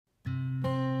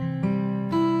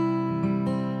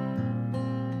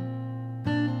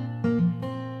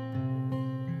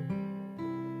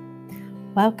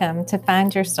Welcome to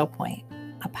Find Your Still Point,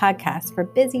 a podcast for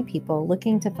busy people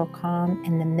looking to feel calm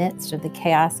in the midst of the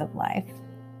chaos of life.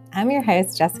 I'm your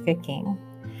host, Jessica King.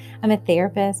 I'm a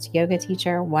therapist, yoga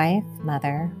teacher, wife,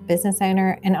 mother, business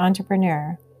owner, and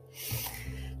entrepreneur.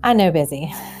 I know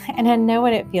busy, and I know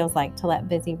what it feels like to let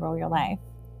busy rule your life.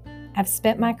 I've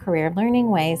spent my career learning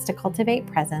ways to cultivate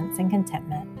presence and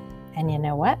contentment. And you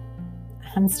know what?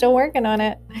 I'm still working on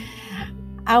it.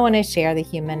 I want to share the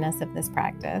humanness of this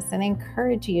practice and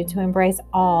encourage you to embrace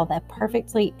all the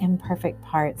perfectly imperfect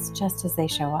parts just as they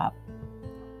show up.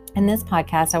 In this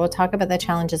podcast, I will talk about the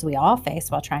challenges we all face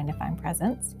while trying to find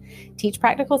presence, teach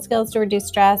practical skills to reduce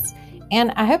stress, and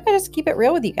I hope I just keep it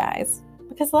real with you guys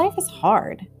because life is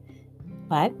hard.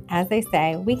 But as they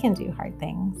say, we can do hard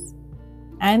things.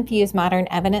 I infuse modern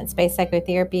evidence-based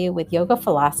psychotherapy with yoga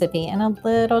philosophy and a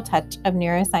little touch of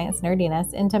neuroscience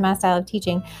nerdiness into my style of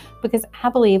teaching because I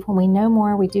believe when we know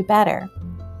more, we do better.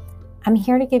 I'm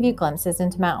here to give you glimpses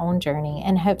into my own journey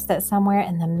in hopes that somewhere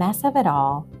in the mess of it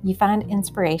all, you find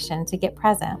inspiration to get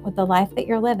present with the life that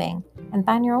you're living and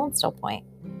find your own still point.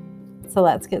 So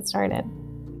let's get started.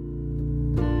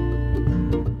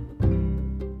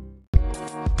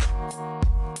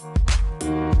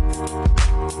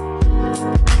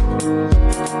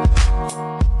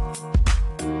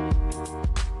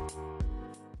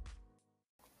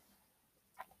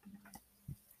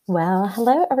 Well,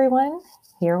 hello everyone.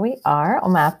 Here we are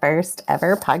on my first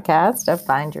ever podcast of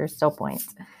Find Your Still Point.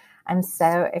 I'm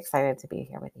so excited to be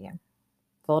here with you.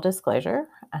 Full disclosure,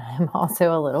 I'm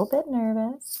also a little bit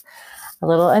nervous, a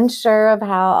little unsure of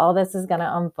how all this is going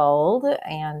to unfold,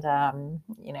 and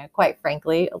quite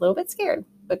frankly, a little bit scared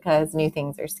because new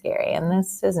things are scary, and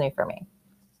this is new for me.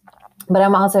 But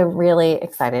I'm also really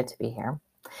excited to be here.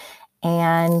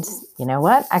 And you know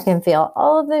what? I can feel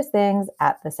all of those things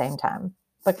at the same time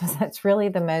because that's really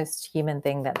the most human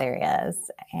thing that there is.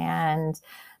 And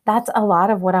that's a lot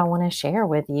of what I want to share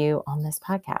with you on this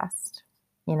podcast.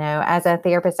 You know, as a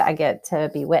therapist, I get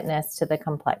to be witness to the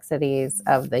complexities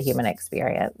of the human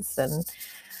experience. And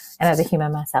as a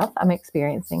human myself, I'm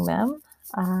experiencing them.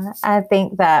 I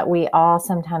think that we all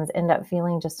sometimes end up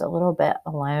feeling just a little bit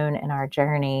alone in our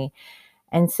journey.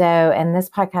 And so in this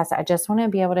podcast, I just want to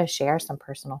be able to share some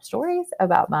personal stories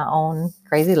about my own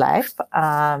crazy life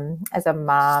as a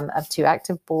mom of two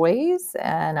active boys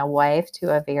and a wife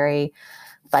to a very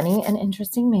funny and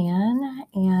interesting man,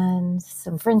 and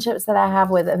some friendships that I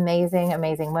have with amazing,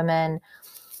 amazing women,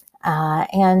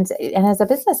 and as a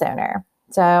business owner.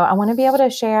 So I want to be able to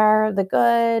share the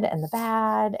good and the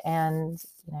bad and,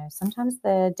 sometimes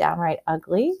the downright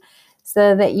ugly,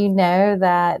 so that you know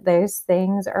that those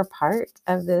things are part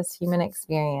of this human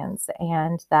experience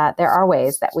and that there are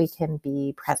ways that we can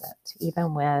be present,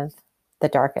 even with the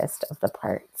darkest of the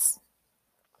parts.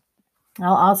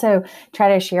 I'll also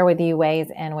try to share with you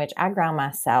ways in which I ground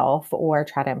myself or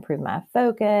try to improve my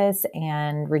focus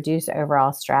and reduce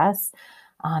overall stress.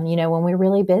 When we're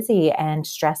really busy and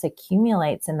stress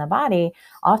accumulates in the body,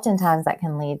 oftentimes that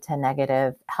can lead to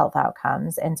negative health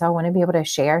outcomes. And so I want to be able to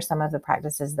share some of the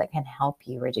practices that can help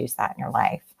you reduce that in your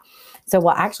life. So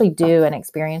we'll actually do an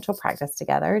experiential practice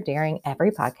together during every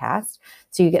podcast.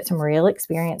 So you get some real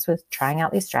experience with trying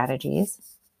out these strategies.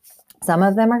 Some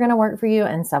of them are going to work for you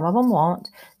and some of them won't.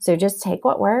 So just take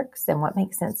what works and what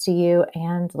makes sense to you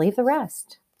and leave the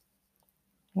rest.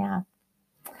 Yeah.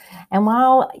 And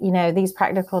while, these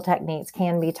practical techniques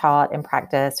can be taught and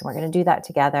practiced, and we're going to do that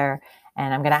together,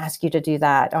 and I'm going to ask you to do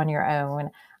that on your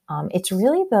own, it's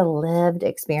really the lived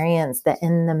experience, the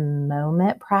in the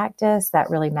moment practice that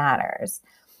really matters.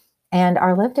 And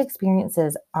our lived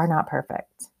experiences are not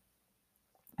perfect.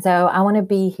 So I want to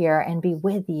be here and be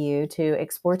with you to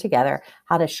explore together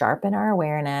how to sharpen our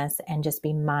awareness and just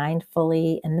be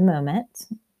mindfully in the moment.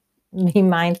 Be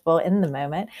mindful in the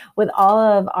moment with all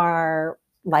of our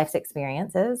life's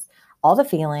experiences, all the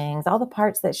feelings, all the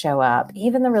parts that show up,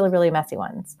 even the really, really messy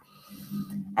ones.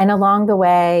 And along the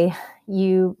way,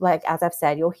 as I've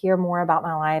said, you'll hear more about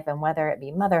my life and whether it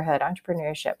be motherhood,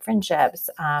 entrepreneurship, friendships,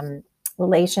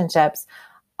 relationships,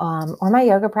 or my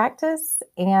yoga practice.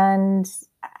 And,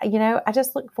 I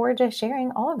just look forward to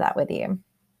sharing all of that with you.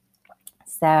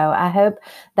 So I hope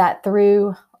that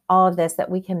through all of this, that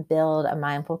we can build a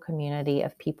mindful community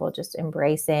of people just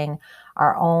embracing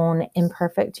our own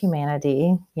imperfect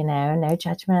humanity, no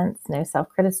judgments, no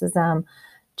self-criticism,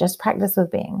 just practice with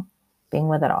being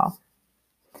with it all.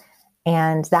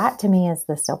 And that to me is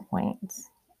the still point.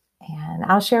 And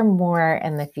I'll share more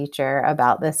in the future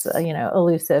about this,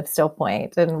 elusive still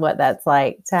point and what that's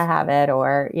like to have it,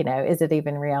 or, is it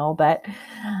even real? But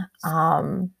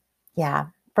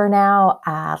for now,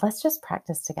 let's just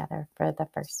practice together for the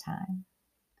first time.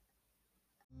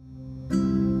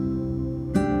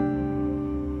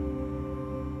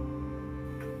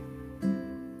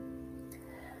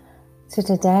 So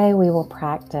today we will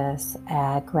practice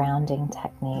a grounding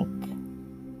technique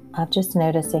of just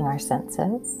noticing our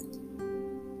senses.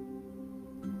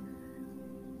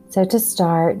 So to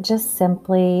start, just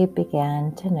simply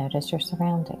begin to notice your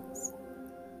surroundings.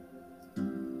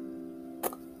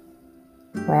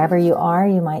 Wherever you are,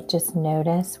 you might just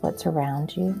notice what's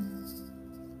around you.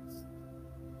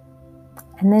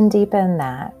 And then deepen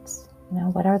that.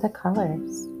 What are the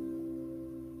colors,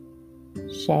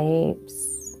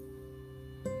 shapes,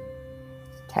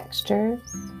 textures?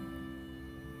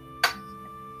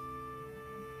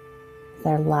 Is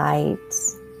there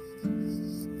lights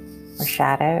or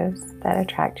shadows that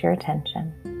attract your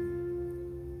attention?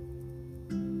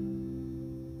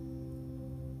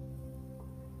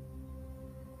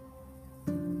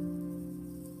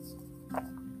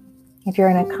 If you're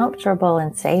in a comfortable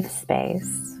and safe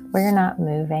space where you're not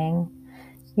moving,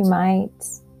 you might,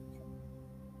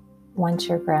 once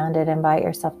you're grounded, invite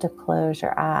yourself to close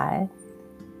your eyes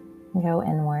and go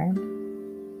inward.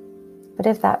 But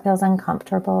if that feels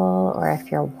uncomfortable, or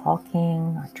if you're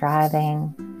walking or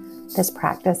driving, this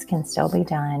practice can still be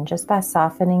done just by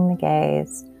softening the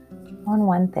gaze on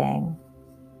one thing.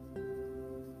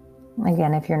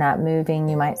 Again, if you're not moving,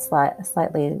 you might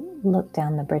slightly look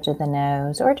down the bridge of the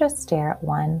nose or just stare at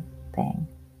one thing.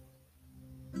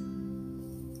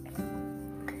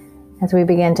 As we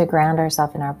begin to ground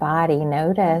ourselves in our body,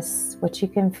 notice what you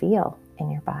can feel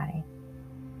in your body.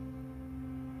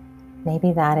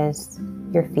 Maybe that is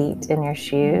your feet in your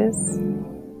shoes.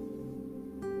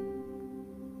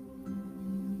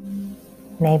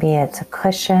 Maybe it's a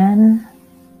cushion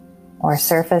or a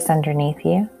surface underneath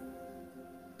you.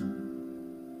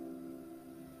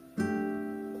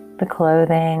 The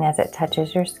clothing as it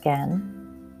touches your skin.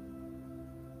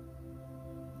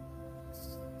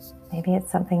 Maybe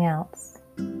it's something else.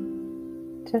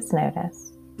 Just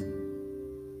notice.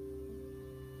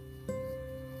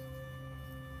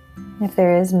 If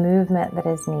there is movement that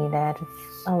is needed,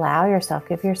 allow yourself,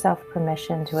 give yourself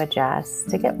permission to adjust,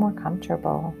 to get more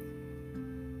comfortable.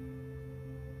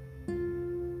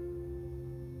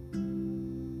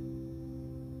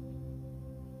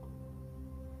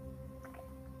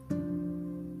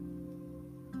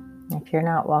 If you're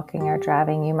not walking or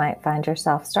driving, you might find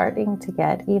yourself starting to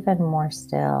get even more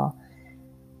still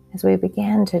as we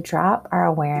begin to drop our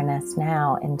awareness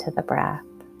now into the breath.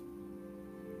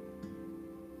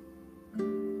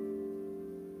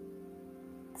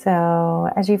 So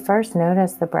as you first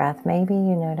notice the breath, maybe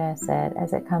you notice it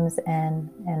as it comes in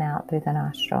and out through the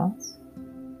nostrils.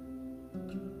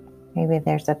 Maybe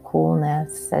there's a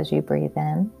coolness as you breathe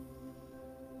in.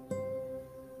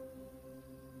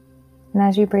 And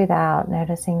as you breathe out,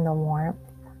 noticing the warmth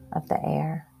of the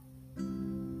air.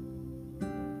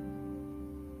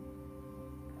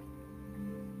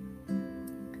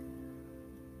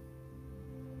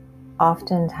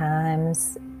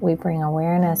 Oftentimes, we bring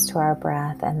awareness to our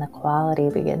breath and the quality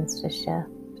begins to shift.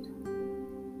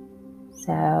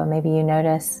 So maybe you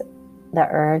notice the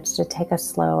urge to take a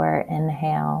slower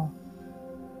inhale.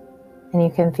 And you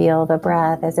can feel the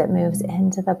breath as it moves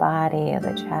into the body,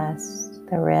 the chest,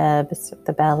 the ribs,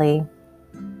 the belly.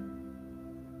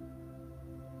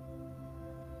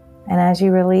 And as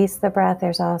you release the breath,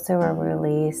 there's also a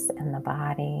release in the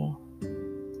body,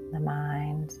 the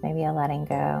mind, maybe a letting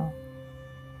go.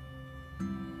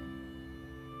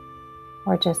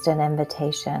 Or just an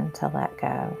invitation to let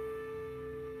go.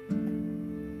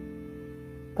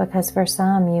 Because for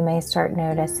some, you may start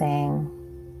noticing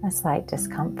a slight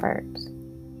discomfort.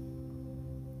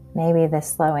 Maybe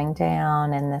this slowing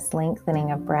down and this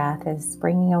lengthening of breath is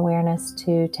bringing awareness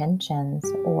to tensions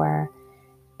or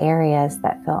areas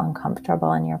that feel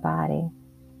uncomfortable in your body.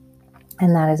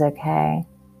 And that is okay.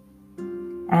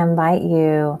 I invite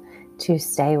you to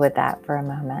stay with that for a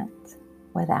moment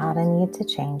without a need to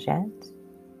change it.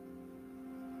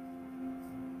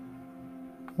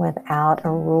 Without a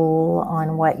rule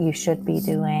on what you should be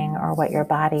doing or what your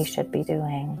body should be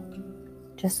doing.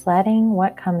 Just letting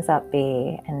what comes up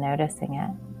be and noticing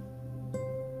it.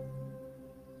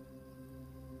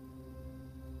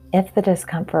 If the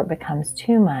discomfort becomes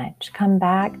too much, come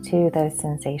back to those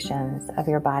sensations of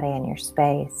your body and your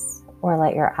space, or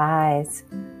let your eyes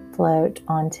float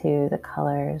onto the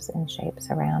colors and shapes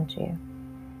around you.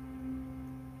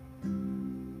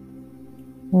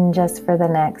 And just for the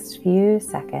next few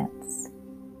seconds,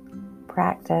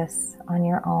 practice on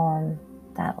your own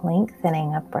that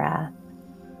lengthening of breath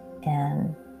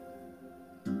in,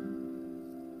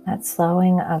 that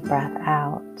slowing of breath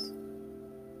out.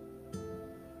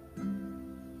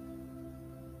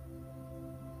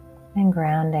 and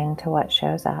grounding to what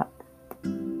shows up.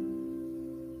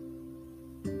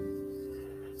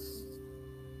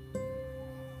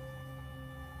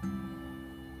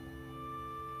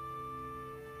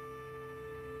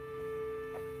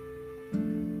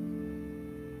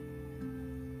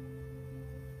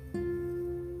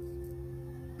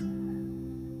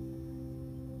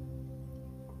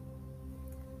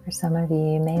 For some of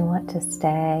you, you may want to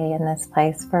stay in this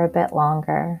place for a bit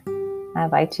longer. I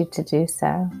invite you to do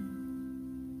so.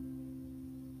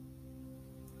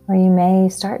 Or you may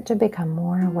start to become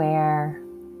more aware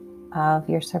of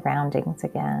your surroundings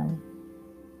again.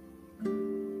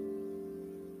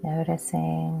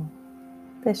 Noticing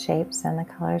the shapes and the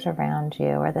colors around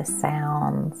you, or the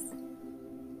sounds,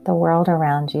 the world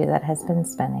around you that has been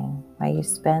spinning while you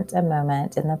spent a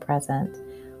moment in the present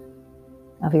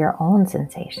of your own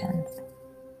sensations.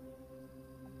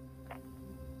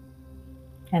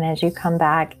 And as you come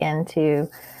back into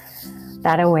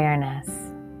that awareness,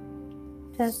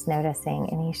 just noticing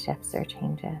any shifts or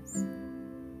changes.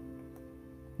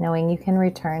 Knowing you can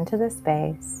return to the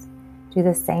space, do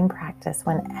the same practice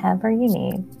whenever you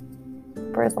need,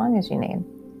 for as long as you need.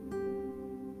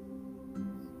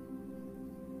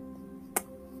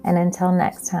 And until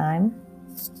next time,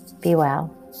 be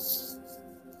well.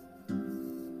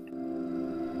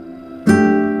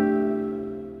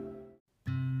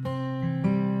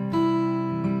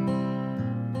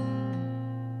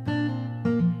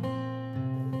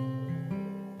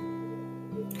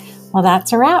 Well,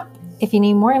 that's a wrap. If you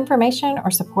need more information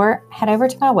or support, head over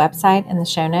to my website in the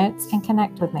show notes and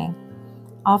connect with me.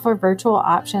 I offer virtual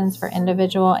options for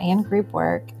individual and group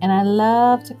work, and I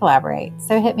love to collaborate,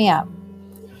 so hit me up.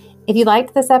 If you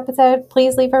liked this episode,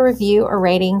 please leave a review or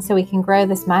rating so we can grow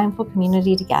this mindful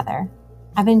community together.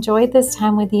 I've enjoyed this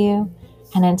time with you,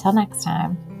 and until next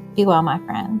time, be well, my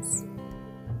friends.